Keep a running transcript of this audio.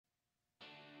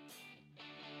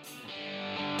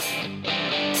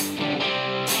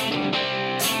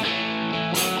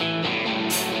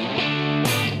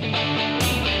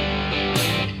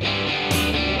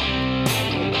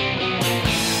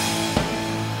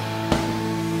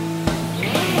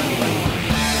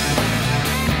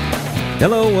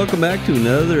Hello, welcome back to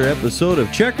another episode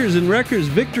of Checkers and Wreckers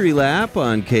Victory Lap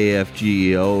on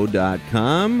KFGO.com.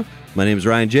 My name is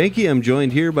Ryan Janke. I'm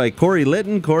joined here by Corey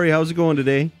Litton. Corey, how's it going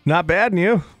today? Not bad, and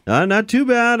you? Not too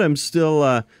bad. I'm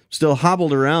still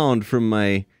hobbled around from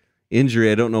my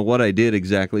injury. I don't know what I did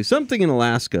exactly. Something in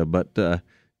Alaska, but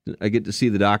I get to see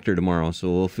the doctor tomorrow, so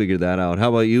we'll figure that out. How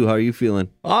about you? How are you feeling?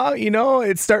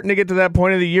 It's starting to get to that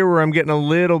point of the year where I'm getting a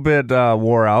little bit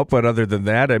wore out, but other than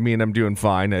that, I mean, I'm doing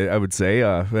fine, I would say.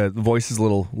 The voice is a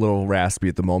little raspy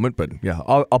at the moment, but yeah,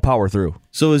 I'll power through.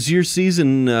 So is your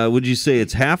season, would you say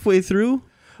it's halfway through?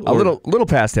 A little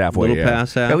past halfway.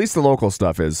 Past half? At least the local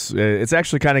stuff is. It's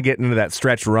actually kind of getting into that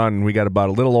stretch run. We got about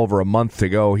a little over a month to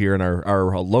go here in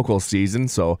our local season,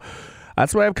 so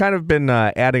that's why I've kind of been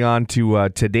adding on to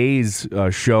today's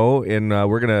show, and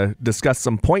we're going to discuss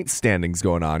some point standings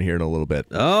going on here in a little bit.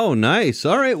 Oh, nice.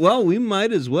 All right, well, we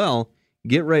might as well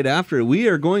get right after it. We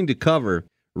are going to cover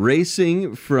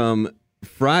racing from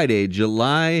Friday,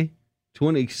 July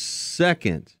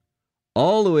 22nd,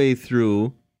 all the way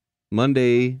through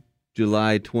Monday,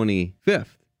 July 25th,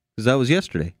 because that was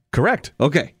yesterday. Correct.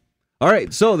 Okay. All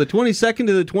right, so the 22nd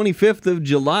to the 25th of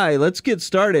July, let's get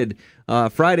started.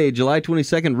 Friday, July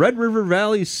 22nd, Red River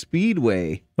Valley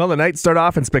Speedway. Well, the night started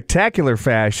off in spectacular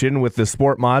fashion with the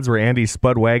Sport Mods where Andy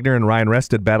Spud Wagner and Ryan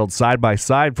Rested battled side by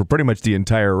side for pretty much the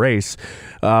entire race.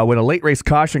 When a late race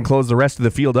caution closed the rest of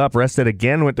the field up, Rested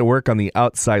again went to work on the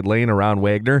outside lane around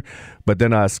Wagner, but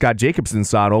then Scott Jacobson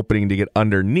saw an opening to get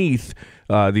underneath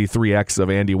the 3X of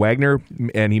Andy Wagner,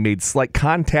 and he made slight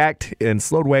contact and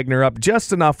slowed Wagner up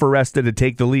just enough for Rested to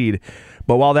take the lead.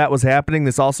 But while that was happening,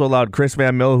 this also allowed Chris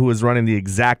Van Mill, who was running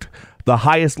the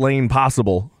highest lane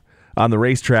possible on the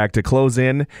racetrack, to close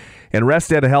in, and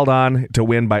Rested held on to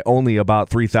win by only about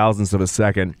 0.03 of a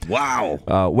second.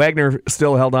 Wow. Wagner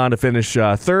still held on to finish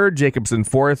third, Jacobson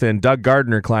fourth, and Doug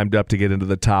Gardner climbed up to get into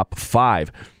the top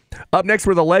five. Up next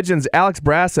were the legends. Alex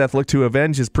Brasseth looked to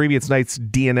avenge his previous night's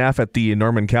DNF at the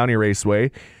Norman County Raceway,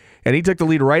 and he took the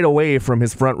lead right away from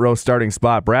his front row starting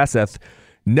spot. Brasseth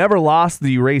never lost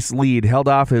the race lead, held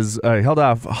off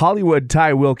Hollywood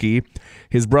Ty Wilkie,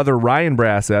 his brother Ryan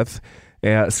Brasseth,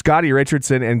 Scotty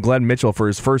Richardson, and Glenn Mitchell for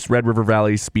his first Red River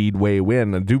Valley Speedway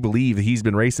win. I do believe he's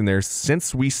been racing there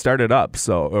since we started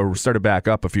back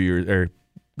up a few years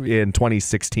in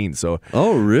 2016. So,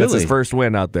 oh, really? That's his first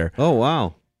win out there. Oh,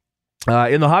 wow.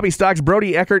 In the hobby stocks,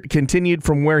 Brody Eckert continued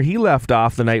from where he left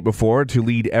off the night before to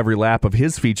lead every lap of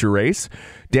his feature race.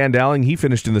 Dan Dowling, he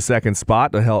finished in the second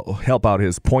spot to help out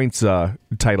his points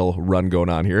title run going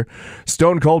on here.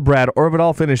 Stone Cold Brad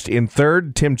Orvidal finished in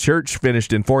third. Tim Church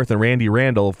finished in fourth, and Randy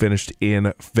Randall finished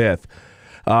in fifth.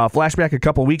 Flashback a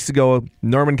couple weeks ago,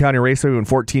 Norman County Raceway, when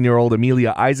 14-year-old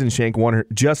Amelia Eisenshank won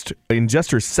just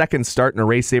her second start in a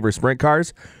Race Saver Sprint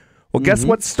Cars. Well, guess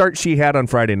what start she had on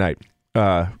Friday night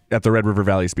at the Red River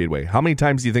Valley Speedway? How many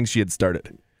times do you think she had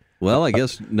started? Well, I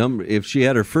guess if she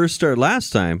had her first start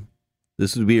last time,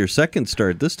 this would be her second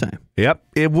start this time. Yep,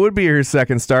 it would be her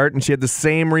second start, and she had the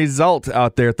same result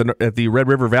out there at the Red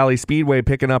River Valley Speedway,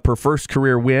 picking up her first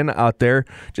career win out there.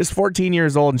 Just 14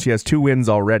 years old, and she has 2 wins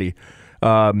already.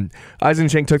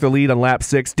 Eisenshank took the lead on lap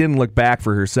 6, didn't look back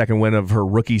for her second win of her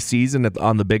rookie season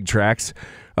on the big tracks.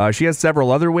 She has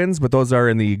several other wins, but those are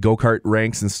in the go-kart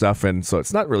ranks and stuff, and so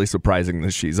it's not really surprising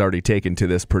that she's already taken to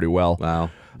this pretty well.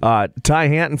 Wow. Ty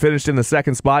Hanton finished in the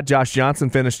second spot. Josh Johnson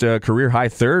finished a career-high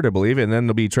third, I believe, and then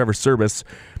there'll be Trevor Service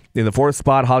in the fourth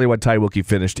spot. Hollywood Ty Wilkie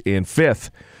finished in fifth.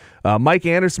 Mike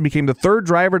Anderson became the third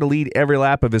driver to lead every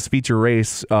lap of his feature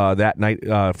race that night,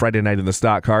 Friday night in the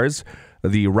stock cars.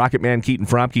 The Rocket Man Keaton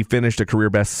Fromke finished a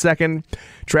career-best second.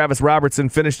 Travis Robertson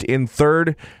finished in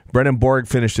third. Brennan Borg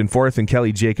finished in fourth, and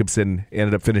Kelly Jacobson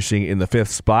ended up finishing in the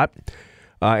fifth spot.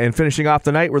 And finishing off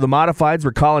the night were the modifieds,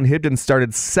 where Colin Hibden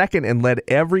started second and led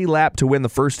every lap to win the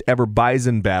first ever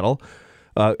Bison battle.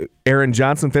 Aaron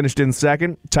Johnson finished in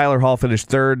second. Tyler Hall finished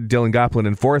third. Dylan Goplin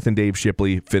in fourth, and Dave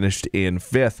Shipley finished in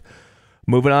fifth.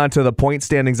 Moving on to the point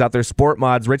standings out there, Sport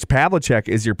Mods, Rich Pavlicek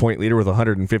is your point leader with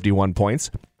 151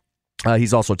 points.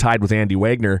 He's also tied with Andy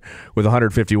Wagner with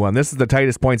 151. This is the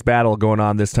tightest points battle going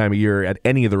on this time of year at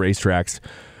any of the racetracks,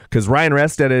 because Ryan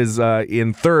Rested is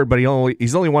in third, but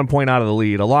he's only 1 point out of the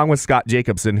lead, along with Scott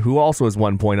Jacobson, who also is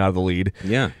 1 point out of the lead.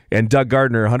 Yeah. And Doug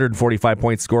Gardner, 145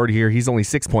 points scored here. He's only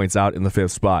 6 points out in the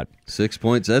fifth spot. 6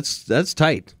 points. That's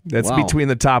tight. That's between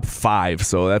the top 5,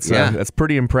 so that's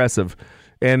pretty impressive.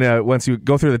 And once you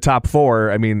go through the top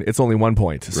 4, I mean, it's only 1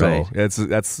 point, so right.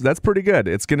 that's pretty good.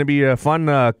 It's going to be a fun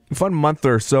month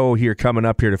or so here coming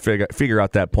up here to figure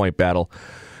out that point battle.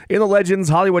 In the Legends,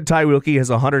 Hollywood Ty Wilkie has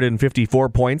 154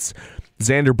 points.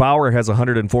 Xander Bauer has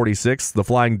 146. The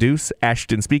Flying Deuce,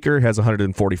 Ashton Speaker, has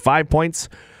 145 points.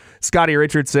 Scotty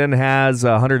Richardson has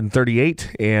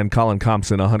 138, and Colin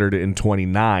Compson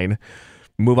 129.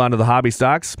 Move on to the hobby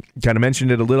stocks. Kind of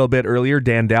mentioned it a little bit earlier.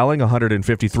 Dan Dowling,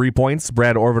 153 points.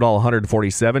 Brad Orvidal,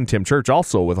 147. Tim Church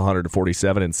also with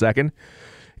 147 in second.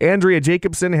 Andrea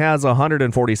Jacobson has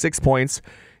 146 points.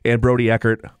 And Brody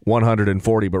Eckert,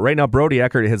 140. But right now, Brody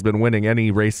Eckert has been winning any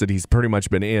race that he's pretty much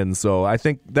been in. So I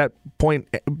think that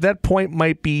point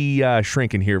might be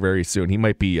shrinking here very soon. He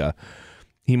might be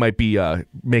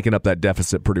making up that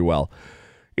deficit pretty well.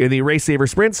 In the Race Saver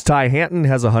Sprints, Ty Hanton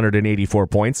has 184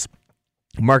 points.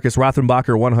 Marcus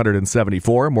Rothenbacher,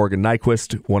 174. Morgan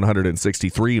Nyquist,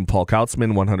 163. And Paul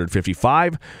Kautzman,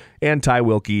 155. And Ty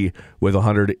Wilkie with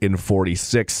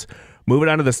 146. Moving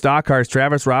on to the stock cars,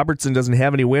 Travis Robertson doesn't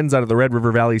have any wins out of the Red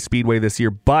River Valley Speedway this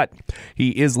year, but he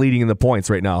is leading in the points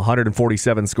right now.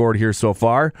 147 scored here so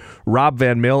far. Rob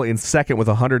Van Mill in second with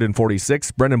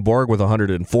 146. Brendan Borg with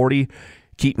 140.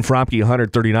 Keaton Fromke,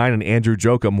 139. And Andrew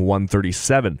Jokum,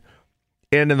 137.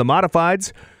 And in the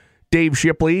modifieds, Dave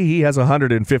Shipley, he has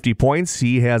 150 points.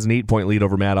 He has an 8-point lead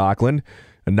over Matt Auckland,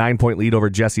 a 9-point lead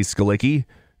over Jesse Skalicki.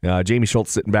 Jamie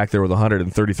Schultz sitting back there with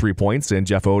 133 points, and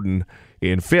Jeff Oden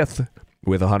in fifth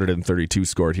with 132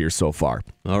 scored here so far.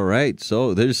 All right.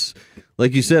 So there's,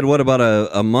 like you said, what, about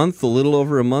a month, a little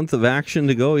over a month of action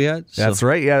to go yet? That's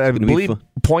right. Yeah, I believe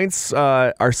points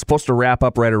are supposed to wrap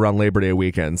up right around Labor Day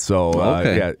weekend. So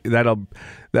yeah,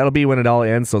 that'll be when it all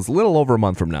ends. So it's a little over a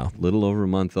month from now. Little over a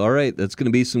month. All right. That's going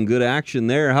to be some good action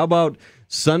there. How about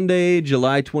Sunday,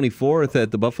 July 24th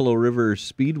at the Buffalo River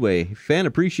Speedway? Fan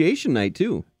Appreciation Night,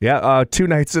 too. Yeah, 2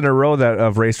 nights in a row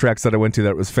of racetracks that I went to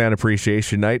that was Fan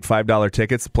Appreciation Night, $5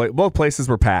 tickets. Both places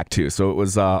were packed, too, so it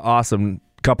was awesome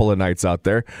couple of nights out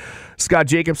there. Scott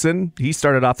Jacobson, he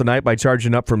started off the night by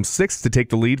charging up from 6th to take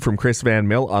the lead from Chris Van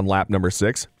Mill on lap number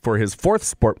 6 for his 4th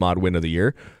Sport Mod win of the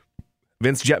year.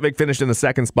 Vince Jetvig finished in the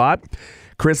 2nd spot.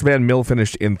 Chris Van Mill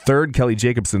finished in 3rd. Kelly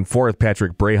Jacobson 4th.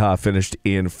 Patrick Breha finished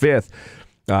in 5th.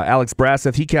 Alex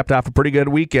Brasseth, he capped off a pretty good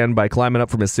weekend by climbing up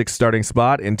from his 6th starting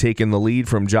spot and taking the lead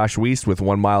from Josh Wiest with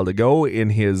 1 mile to go in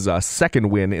his 2nd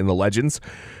win in the Legends.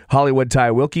 Hollywood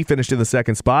Ty Wilkie finished in the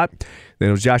 2nd spot. Then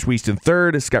it was Josh Wiest in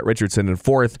 3rd, Scott Richardson in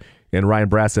 4th, and Ryan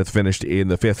Brasseth finished in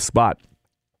the 5th spot.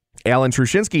 Alan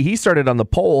Trushinsky, he started on the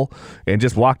pole and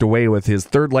just walked away with his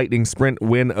 3rd Lightning Sprint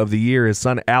win of the year. His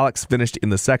son Alex finished in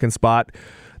the 2nd spot.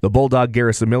 The Bulldog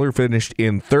Garrison Miller finished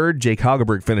in 3rd. Jake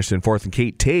Hagelberg finished in 4th. And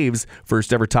Kate Taves,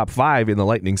 first ever top 5 in the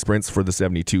Lightning Sprints for the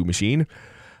 72 machine.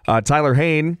 Tyler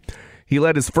Hayne, he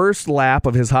led his first lap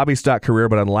of his hobby stock career,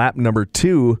 but on lap number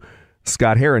 2,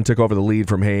 Scott Heron took over the lead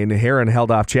from Hayne. Heron held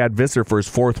off Chad Visser for his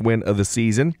 4th win of the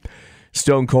season.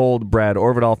 Stone Cold Brad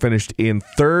Orvidal finished in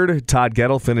 3rd. Todd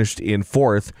Gettle finished in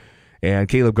 4th. And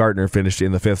Caleb Gartner finished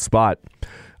in the 5th spot.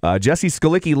 Jesse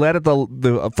Skalicki led at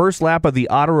the first lap of the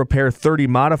Auto Repair 30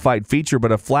 modified feature,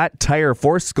 but a flat tire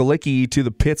forced Skalicki to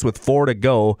the pits with 4 to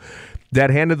go.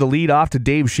 That handed the lead off to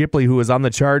Dave Shipley, who was on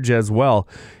the charge as well.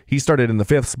 He started in the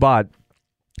 5th spot.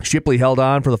 Shipley held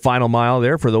on for the final mile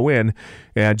there for the win,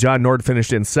 and John Nord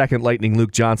finished in 2nd. Lightning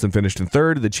Luke Johnson finished in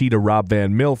 3rd. The Cheetah Rob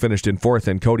Van Mill finished in 4th,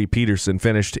 and Cody Peterson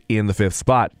finished in the 5th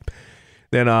spot.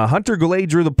 Then Hunter Goulet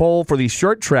drew the pole for the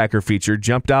short tracker feature,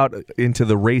 jumped out into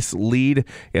the race lead,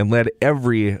 and led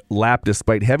every lap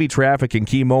despite heavy traffic and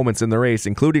key moments in the race,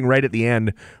 including right at the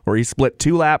end where he split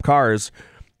 2 lap cars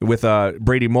with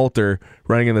Brady Moulter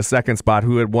running in the 2nd spot,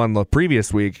 who had won the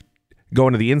previous week,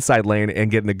 going to the inside lane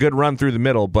and getting a good run through the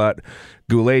middle, but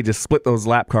Goulet just split those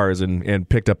lap cars and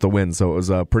picked up the win, so it was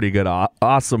a pretty good,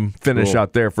 awesome finish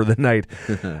out there for the night.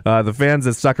 The fans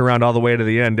that stuck around all the way to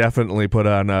the end definitely put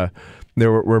on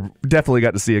we're definitely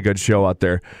got to see a good show out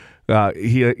there.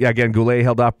 Goulet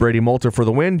held off Brady Moulter for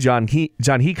the win. John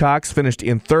Hecox finished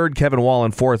in 3rd, Kevin Wall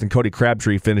in 4th, and Cody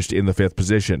Crabtree finished in the 5th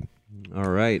position.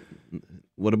 All right.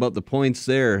 What about the points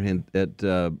there at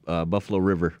Buffalo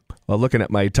River? Well, looking at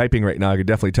my typing right now, I could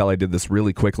definitely tell I did this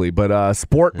really quickly. But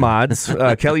Sport Mods,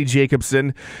 Kelly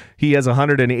Jacobson, he has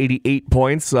 188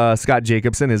 points. Scott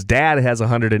Jacobson, his dad, has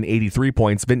 183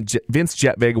 points. Vince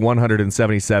Jetvig,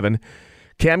 177.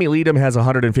 Cammie Leadham has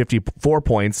 154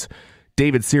 points.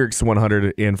 David Sirks,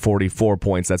 144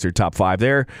 points. That's your top 5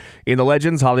 there. In the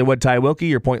Legends, Hollywood Ty Wilkie,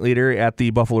 your point leader at the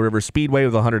Buffalo River Speedway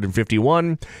with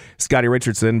 151. Scotty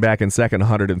Richardson back in 2nd,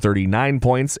 139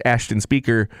 points. Ashton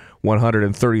Speaker,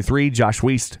 133. Josh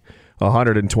Wiest,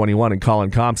 121. And Colin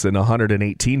Compson,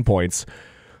 118 points.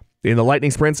 In the Lightning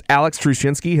Sprints, Alex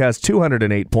Trushinsky has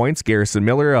 208 points, Garrison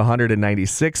Miller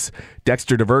 196,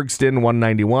 Dexter DeVergston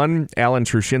 191, Alan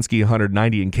Trushinsky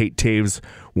 190, and Kate Taves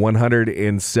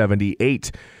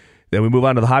 178. Then we move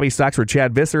on to the hobby stocks where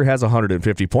Chad Visser has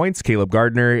 150 points, Caleb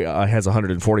Gardner has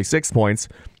 146 points,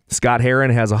 Scott Heron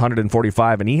has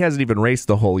 145, and he hasn't even raced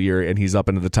the whole year, and he's up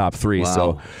into the top 3. Wow.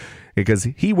 So because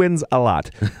he wins a lot.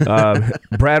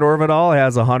 Brad Orvidal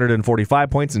has 145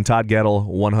 points, and Todd Gettle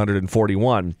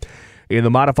 141. In the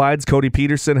modifieds, Cody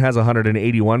Peterson has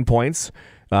 181 points.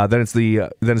 Then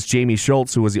it's Jamie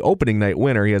Schultz, who was the opening night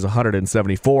winner. He has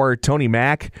 174. Tony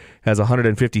Mack has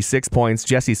 156 points.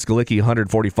 Jesse Skalicki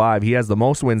 145. He has the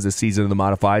most wins this season in the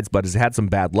modifieds, but has had some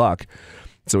bad luck.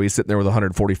 So he's sitting there with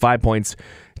 145 points.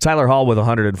 Tyler Hall with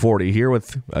 140 here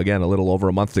with, again, a little over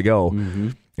a month to go. Mm-hmm.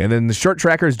 And then the short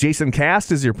trackers, Jason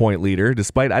Cast is your point leader,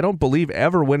 despite, I don't believe,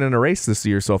 ever winning a race this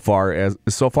year so far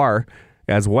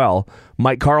as well.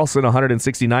 Mike Carlson,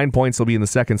 169 points. He'll be in the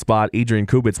second spot. Adrian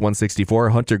Kubitz,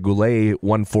 164. Hunter Goulet,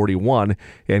 141.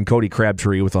 And Cody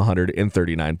Crabtree with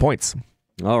 139 points.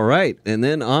 All right. And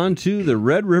then on to the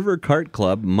Red River Kart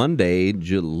Club, Monday,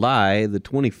 July the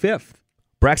 25th.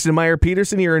 Braxton Meyer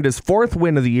Peterson, he earned his 4th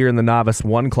win of the year in the Novice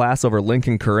 1 class over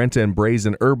Lincoln Carenta and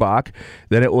Brazen Urbach.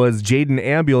 Then it was Jaden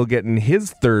Ambuel getting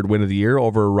his 3rd win of the year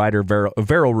over Ryder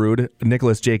Verelrud,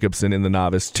 Nicholas Jacobson in the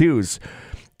Novice 2s.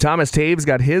 Thomas Taves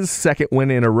got his 2nd win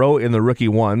in a row in the Rookie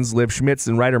 1s. Liv Schmitz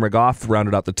and Ryder McGough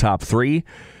rounded out the top 3.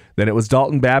 Then it was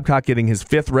Dalton Babcock getting his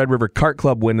 5th Red River Kart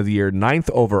Club win of the year, 9th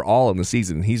overall in the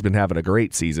season. He's been having a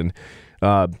great season.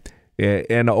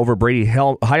 And over Brady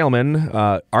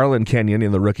Heilman, Arlen Kenyon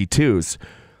in the Rookie 2s.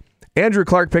 Andrew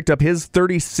Clark picked up his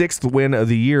 36th win of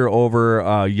the year over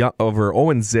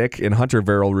Owen Zick and Hunter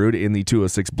Verelrud in the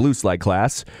 206 Blue Slide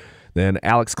class. Then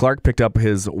Alex Clark picked up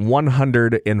his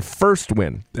 101st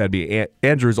win. That'd be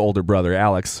Andrew's older brother,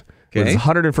 Alex. Okay. His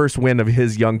 101st win of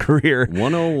his young career.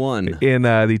 101. In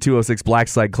the 206 Black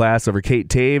Slide class over Kate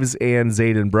Taves and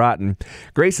Zayden Broughton.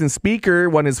 Grayson Speaker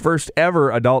won his first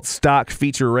ever adult stock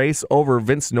feature race over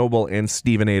Vince Noble and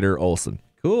Steven Ader Olson.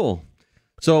 Cool.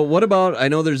 So what about, I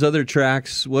know there's other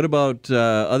tracks, what about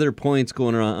other points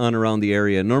going on around the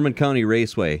area? Norman County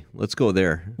Raceway, let's go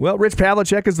there. Well, Rich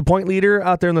Pavlicek is the point leader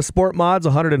out there in the sport mods,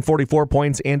 144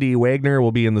 points. Andy Wagner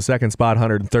will be in the second spot,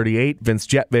 138. Vince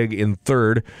Jetvig in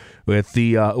third with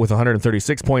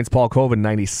 136 points. Paul Coven,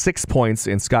 96 points.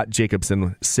 And Scott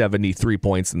Jacobson, 73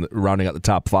 points, rounding out the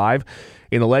top 5.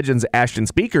 In the Legends, Ashton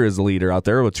Speaker is the leader out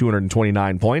there with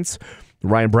 229 points.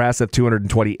 Ryan Brasseth,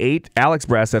 228. Alex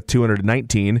Brasseth,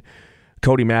 219.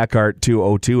 Cody Mackart,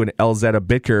 202. And Elzetta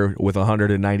Bicker with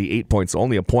 198 points.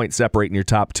 Only a point separating your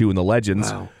top 2 in the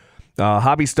Legends. Wow.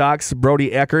 Hobby Stocks,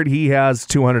 Brody Eckert, he has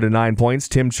 209 points.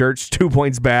 Tim Church, 2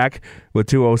 points back with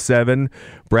 207.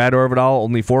 Brad Orvidal,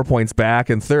 only 4 points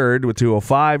back in third with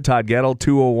 205. Todd Gettle,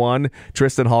 201.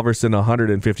 Tristan Halverson,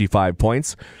 155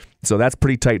 points. So that's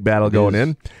pretty tight battle going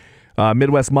in.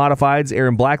 Midwest Modifieds,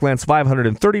 Aaron Blacklands,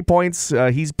 530 points.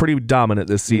 He's pretty dominant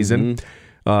this season.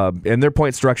 And their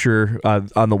point structure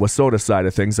on the WISSOTA side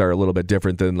of things are a little bit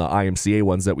different than the IMCA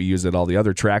ones that we use at all the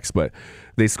other tracks, but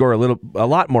they score a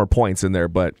lot more points in there.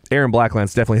 But Aaron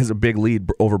Blacklands definitely has a big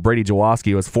lead over Brady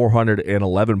Jaworski, who has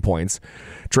 411 points.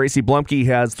 Tracy Blumke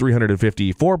has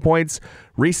 354 points.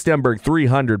 Reese Stenberg,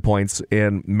 300 points.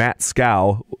 And Matt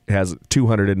Scow has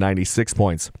 296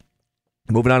 points.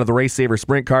 Moving on to the Race Saver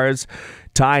Sprint Cars,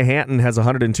 Ty Hanton has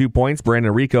 102 points.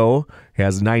 Brandon Rico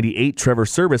has 98. Trevor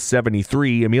Service,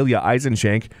 73. Amelia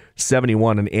Eisenshank,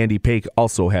 71. And Andy Pake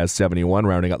also has 71,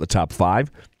 rounding out the top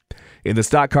 5. In the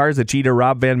stock cars, the cheetah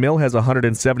Rob Van Mill has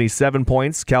 177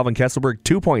 points. Calvin Kesselberg,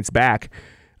 2 points back.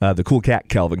 The cool cat,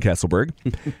 Calvin Kesselberg.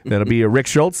 That'll be Rick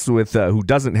Schultz, with who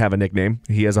doesn't have a nickname.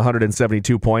 He has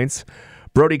 172 points.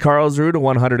 Brody Karlsrud,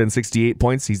 168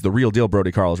 points. He's the real deal,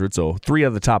 Brody Karlsrud, so 3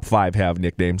 of the top 5 have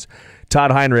nicknames.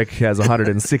 Todd Heinrich has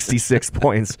 166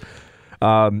 points.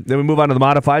 Then we move on to the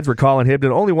modifieds, where Colin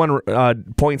Hibden, only one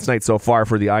points night so far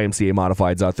for the IMCA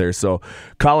modifieds out there. So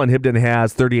Colin Hibden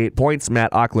has 38 points,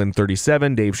 Matt Auckland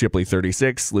 37, Dave Shipley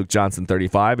 36, Luke Johnson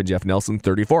 35, and Jeff Nelson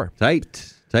 34.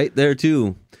 Tight there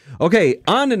too. Okay,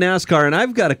 on to NASCAR, and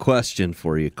I've got a question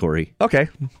for you, Corey. Okay.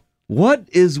 What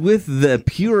is with the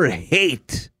pure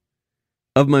hate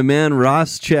of my man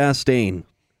Ross Chastain?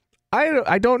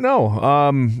 I don't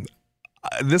know.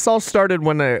 This all started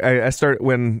when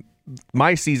when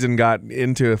my season got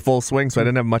into full swing, so I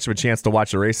didn't have much of a chance to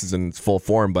watch the races in full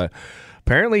form. But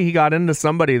apparently, he got into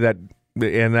somebody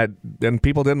and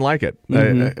people didn't like it.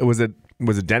 Mm-hmm.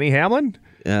 Was it Denny Hamlin?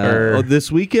 This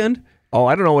weekend? Oh,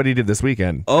 I don't know what he did this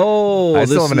weekend. Oh, I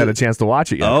still haven't had a chance to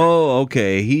watch it yet. Oh,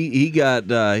 okay. He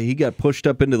got pushed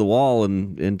up into the wall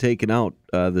and taken out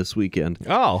this weekend.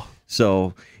 Oh,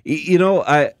 So you know,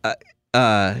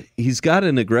 he's got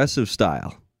an aggressive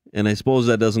style, and I suppose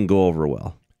that doesn't go over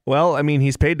well. well, I mean,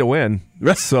 he's paid to win.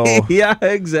 So, Yeah,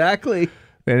 exactly.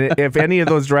 and if any of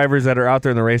those drivers that are out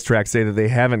there in the racetrack say that they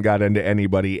haven't got into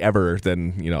anybody ever,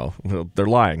 then, they're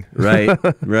lying. Right,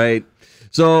 right.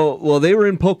 So, well, they were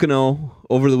in Pocono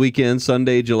over the weekend,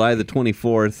 Sunday, July the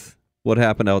 24th. What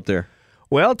happened out there?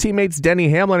 Well, teammates Denny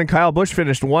Hamlin and Kyle Busch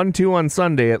finished 1-2 on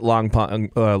Sunday at Long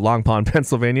Pond,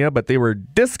 Pennsylvania, but they were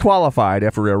disqualified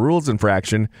after a rules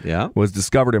infraction was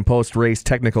discovered in post-race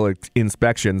technical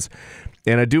inspections.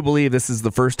 And I do believe this is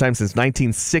the first time since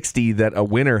 1960 that a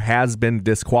winner has been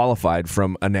disqualified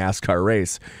from a NASCAR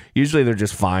race. Usually they're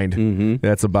just fined. Mm-hmm.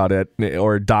 That's about it,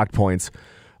 or docked points.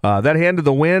 That handed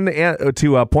the win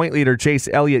to point leader Chase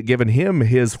Elliott, giving him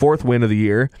his 4th win of the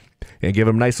year and give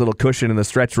him a nice little cushion in the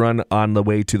stretch run on the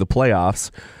way to the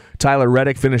playoffs. Tyler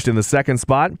Reddick finished in the 2nd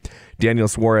spot. Daniel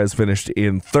Suarez finished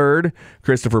in 3rd.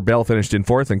 Christopher Bell finished in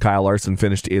 4th, and Kyle Larson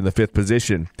finished in the 5th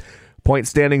position. Point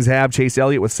standings have Chase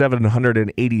Elliott with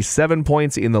 787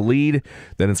 points in the lead.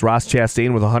 Then it's Ross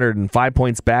Chastain with 105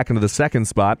 points back into the 2nd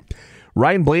spot.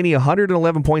 Ryan Blaney,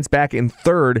 111 points back in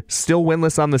 3rd, still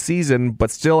winless on the season, but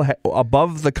still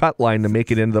above the cut line to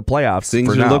make it into the playoffs.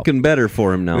 Things are looking better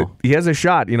for him now. He has a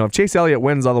shot. If Chase Elliott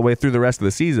wins all the way through the rest of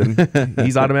the season,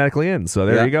 he's automatically in. So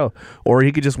there you go. Or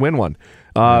he could just win one.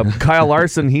 Kyle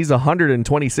Larson, he's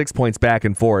 126 points back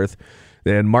in 4th.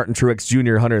 Then Martin Truex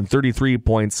Jr., 133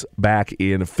 points back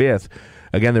in 5th.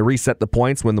 Again, they reset the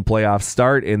points when the playoffs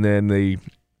start, and then they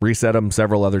reset them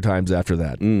several other times after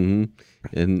that. Mm-hmm.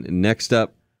 And next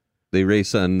up, they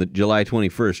race on July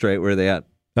 21st, right? Where are they at?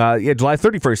 July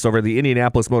 31st over the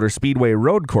Indianapolis Motor Speedway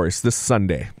road course this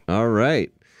Sunday. All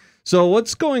right. So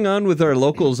what's going on with our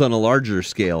locals on a larger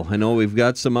scale? I know we've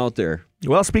got some out there.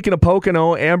 Well, speaking of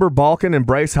Pocono, Amber Balkin and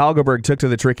Bryce Halgeberg took to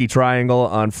the Tricky Triangle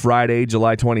on Friday,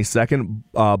 July 22nd.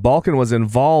 Balkin was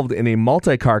involved in a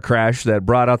multi-car crash that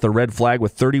brought out the red flag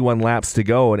with 31 laps to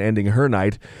go and ending her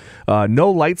night.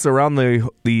 No lights around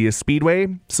the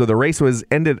speedway, so the race was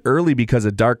ended early because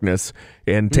of darkness,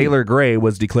 and Taylor Gray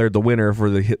was declared the winner for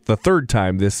the 3rd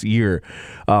time this year.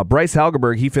 Bryce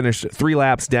Halgeberg, he finished 3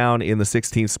 laps down in the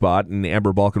 16th spot, and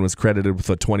Amber Balkin was credited with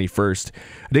the 21st.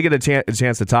 I did get a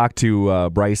chance to talk to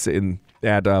Bryce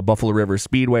at Buffalo River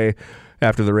Speedway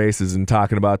after the races and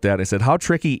talking about that. I said, how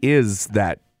tricky is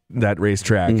that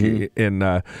racetrack?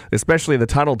 And especially the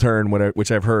tunnel turn,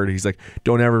 which I've heard, he's like,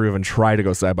 don't ever even try to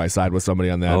go side by side with somebody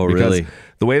on that. Oh, because really?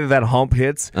 The way that hump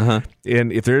hits, and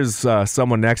if there's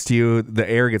someone next to you, the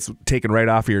air gets taken right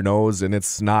off of your nose, and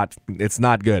it's not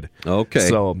good. Okay.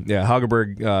 So yeah,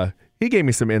 Halgeberg, he gave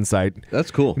me some insight. That's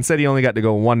cool. And said he only got to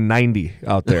go 190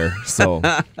 out there. So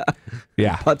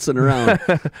yeah, putzing around.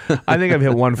 I think I've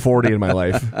hit 140 in my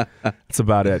life. That's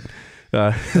about it.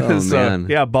 Man.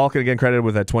 Yeah, Balkin again credited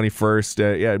with that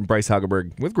 21st. And Bryce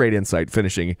Halgeberg with great insight,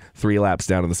 finishing 3 laps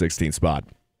down in the 16th spot.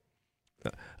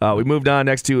 We moved on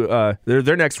next to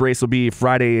their next race will be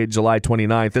Friday, July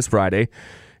 29th, this Friday,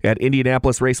 at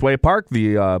Indianapolis Raceway Park,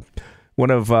 the one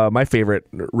of my favorite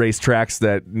racetracks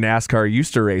that NASCAR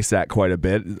used to race at quite a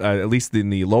bit, at least in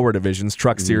the lower divisions,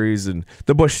 Truck Series and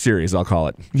the Busch Series, I'll call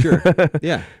it. Sure,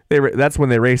 yeah. That's when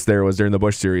they raced there, was during the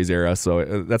Busch Series era.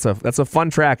 So that's a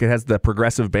fun track. It has the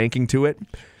progressive banking to it.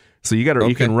 So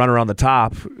you can run around the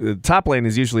top. The top lane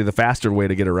is usually the faster way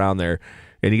to get around there,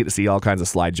 and you get to see all kinds of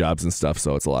slide jobs and stuff.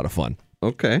 So it's a lot of fun.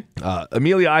 Okay.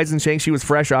 Amelia Eisenshank, she was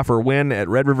fresh off her win at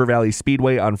Red River Valley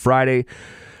Speedway on Friday.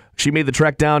 She made the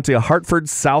trek down to Hartford,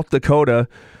 South Dakota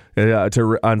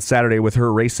on Saturday with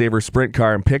her Race Saver sprint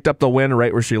car and picked up the win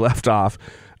right where she left off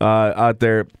out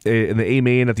there in the A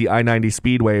main at the I-90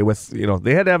 Speedway.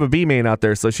 They had to have a B main out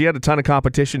there, so she had a ton of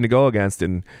competition to go against,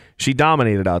 and she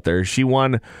dominated out there. She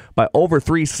won by over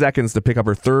 3 seconds to pick up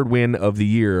her 3rd win of the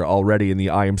year already in the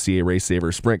IMCA Race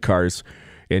Saver sprint cars.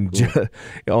 And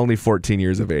only 14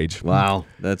 years of age. Wow,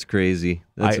 that's crazy.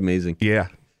 That's amazing. Yeah.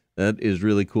 That is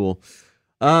really cool.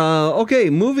 Okay,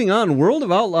 moving on. World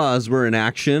of Outlaws were in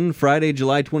action Friday,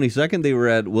 July 22nd. They were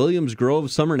at Williams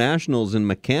Grove Summer Nationals in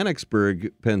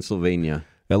Mechanicsburg, Pennsylvania.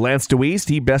 Lance DeWeese,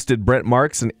 he bested Brent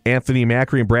Marks and Anthony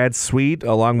Macri and Brad Sweet,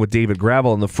 along with David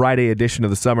Gravel in the Friday edition of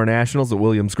the Summer Nationals at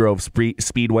Williams Grove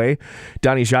Speedway.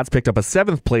 Donnie Schatz picked up a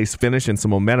 7th place finish and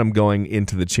some momentum going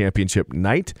into the championship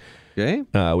night. Okay.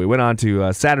 We went on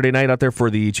to Saturday night out there for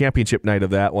the championship night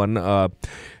of that one.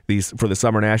 for the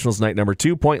Summer Nationals, night number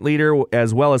 2. Point leader,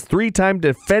 as well as 3-time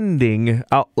defending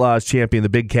Outlaws champion, the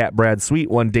Big Cat Brad Sweet,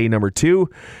 won day number 2.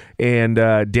 And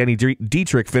Danny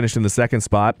Dietrich finished in the 2nd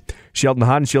spot. Sheldon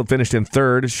Hodenshield finished in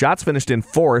 3rd. Schatz finished in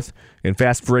 4th. And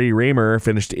Fast Freddie Raymer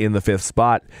finished in the 5th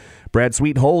spot. Brad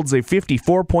Sweet holds a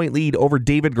 54-point lead over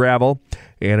David Gravel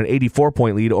and an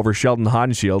 84-point lead over Sheldon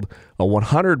Hodenshield, a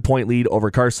 100-point lead over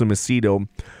Carson Macedo,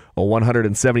 a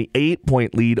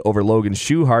 178-point lead over Logan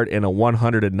Schuhart, and a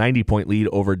 190-point lead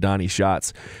over Donnie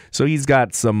Schatz. So he's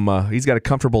got a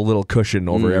comfortable little cushion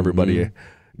over everybody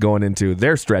going into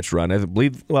their stretch run. I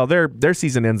believe, well, their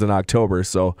season ends in October,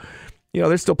 so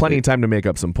there's still plenty of time to make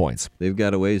up some points. They've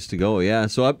got a ways to go, yeah.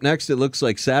 So up next, it looks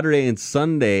like Saturday and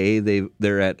Sunday,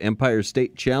 they're at Empire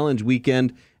State Challenge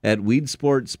weekend at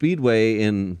Weedsport Speedway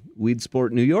in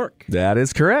Weedsport, New York. That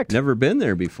is correct. Never been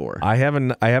there before. I have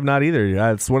not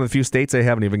either. It's one of the few states I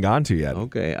haven't even gone to yet.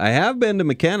 Okay. I have been to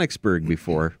Mechanicsburg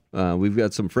before. We've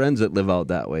got some friends that live out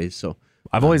that way, so...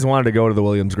 I've always wanted to go to the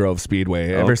Williams Grove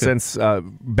Speedway ever since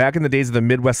back in the days of the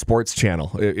Midwest Sports Channel.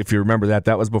 If you remember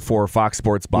that was before Fox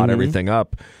Sports bought everything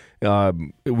up.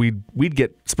 We'd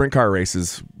get sprint car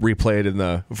races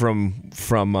replayed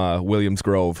from Williams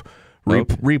Grove,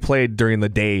 replayed during the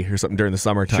day or something during the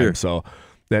summertime. Sure. So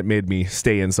that made me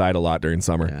stay inside a lot during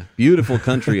summer. Yeah. Beautiful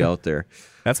country out there.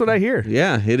 That's what I hear.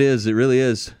 Yeah, it is. It really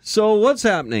is. So what's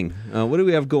happening? What do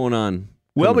we have going on?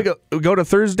 Well, we go to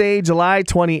Thursday, July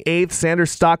 28th,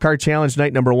 Sanders Stock Car Challenge,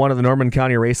 night number 1 of the Norman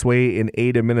County Raceway in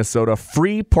Ada, Minnesota.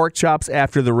 Free pork chops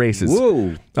after the races.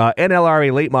 Whoa.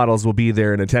 NLRA late models will be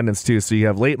there in attendance, too. So you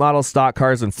have late models, stock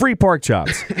cars, and free pork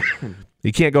chops.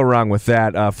 You can't go wrong with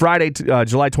that. Friday,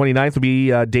 July 29th will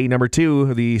be day number 2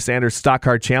 of the Sanders Stock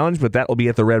Car Challenge, but that will be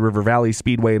at the Red River Valley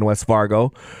Speedway in West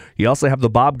Fargo. You also have the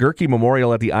Bob Gerke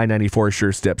Memorial at the I-94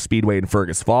 Sure Step Speedway in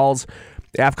Fergus Falls.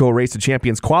 AFCO Race of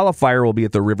Champions qualifier will be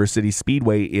at the River City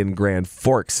Speedway in Grand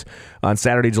Forks. On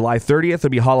Saturday, July 30th, there'll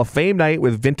be Hall of Fame night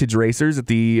with vintage racers at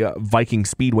the Viking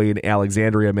Speedway in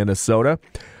Alexandria, Minnesota.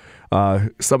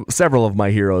 Several of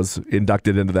my heroes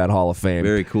inducted into that Hall of Fame.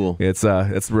 Very cool.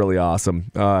 It's really awesome.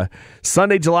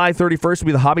 Sunday, July 31st will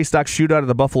be the Hobby Stock Shootout at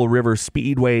the Buffalo River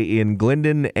Speedway in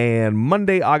Glendon, and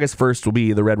Monday, August 1st will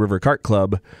be the Red River Kart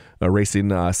Club racing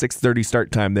 6:30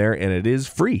 start time there, and it is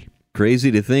free.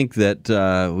 Crazy to think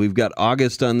that we've got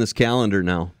August on this calendar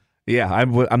now. Yeah,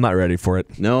 I'm not ready for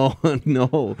it. No,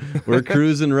 we're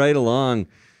cruising right along.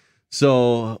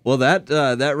 So, well,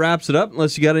 that wraps it up.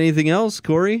 Unless you got anything else,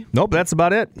 Corey? Nope, that's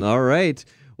about it. All right.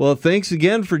 Well, thanks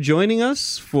again for joining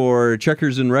us for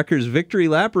Checkers and Wreckers Victory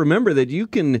Lap. Remember that you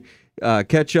can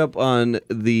catch up on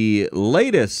the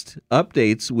latest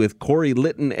updates with Corey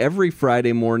Litton every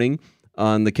Friday morning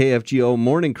on the KFGO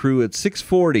Morning Crew at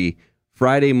 6:40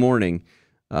 Friday morning.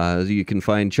 You can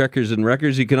find Checkers and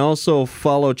Wreckers. You can also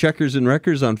follow Checkers and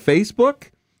Wreckers on Facebook,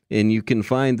 and you can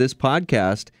find this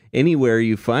podcast anywhere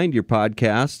you find your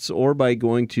podcasts or by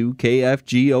going to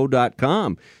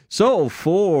kfgo.com. So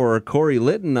for Corey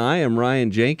Litton, I am Ryan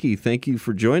Janke. Thank you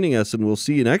for joining us, and we'll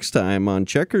see you next time on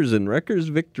Checkers and Wreckers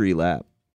Victory Lap.